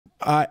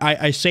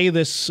I say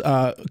this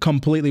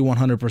completely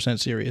 100%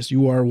 serious.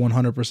 You are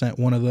 100%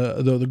 one of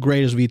the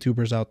greatest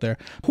VTubers out there.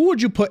 Who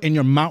would you put in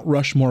your Mount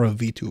Rushmore of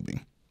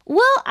VTubing?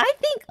 Well, I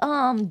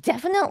think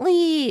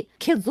definitely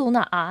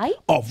Kizuna Ai.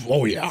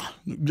 Oh yeah,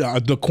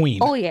 the queen.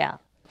 Oh yeah,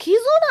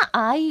 Kizuna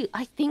Ai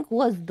I think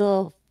was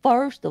the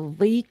first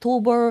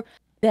VTuber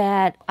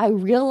that I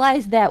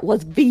realized that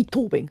was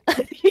VTubing.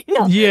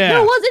 Yeah.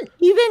 There wasn't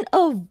even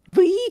a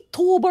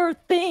VTuber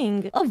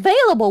thing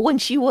available when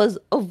she was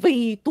a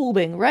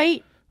VTubing,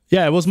 right?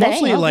 Yeah, it was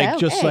mostly okay, like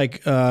just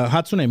like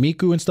Hatsune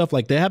Miku and stuff.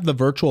 Like they have the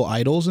virtual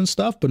idols and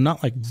stuff, but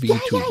not like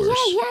VTubers.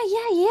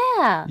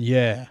 Yeah.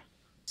 Yeah.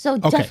 So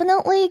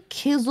definitely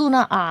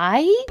Kizuna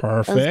Ai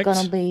Perfect. is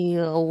gonna be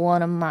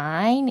one of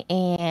mine,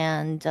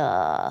 and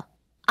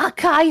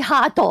Akai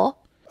Hato.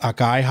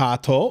 Akai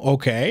Hato,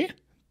 okay.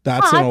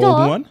 That's an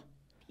old one.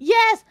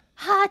 Yes,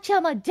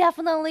 Hachama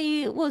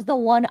definitely was the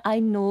one I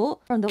knew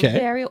from the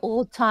very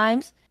old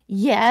times.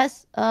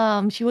 Yes,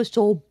 she was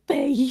so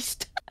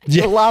based.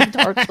 I loved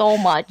her so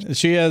much.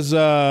 She has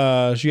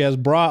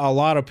brought a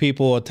lot of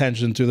people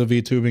attention to the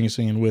VTubing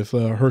scene with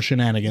her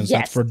shenanigans.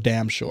 That's for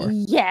damn sure.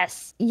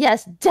 Yes,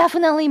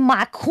 definitely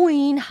my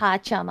queen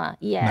Hachama.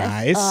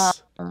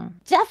 Yes. Nice.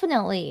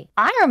 Definitely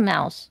Iron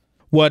Mouse.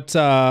 What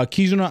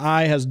Kizuna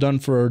Ai has done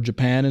for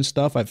Japan and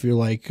stuff, I feel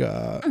like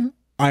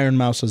Iron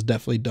Mouse has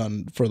definitely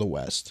done for the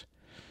West.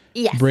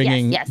 Yes,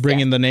 bringing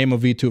the name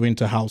of VTubing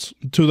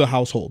to the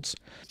households.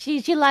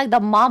 She like the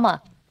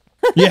mama.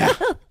 Yeah.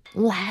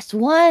 Last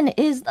one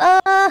is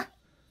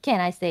can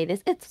I say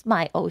this? It's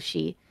my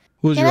Oshi.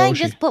 Who's your Oshi? Can I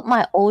just put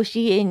my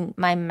Oshi in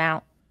my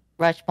Mount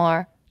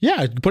Rushmore?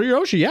 Yeah, put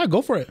your Oshi. Yeah,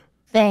 go for it.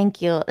 Thank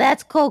you.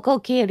 That's Coco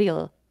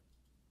Ch.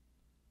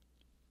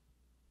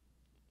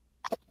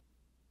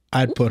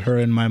 I'd put her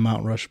in my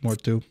Mount Rushmore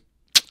too.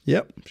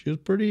 Yep, she's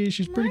pretty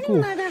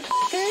cool.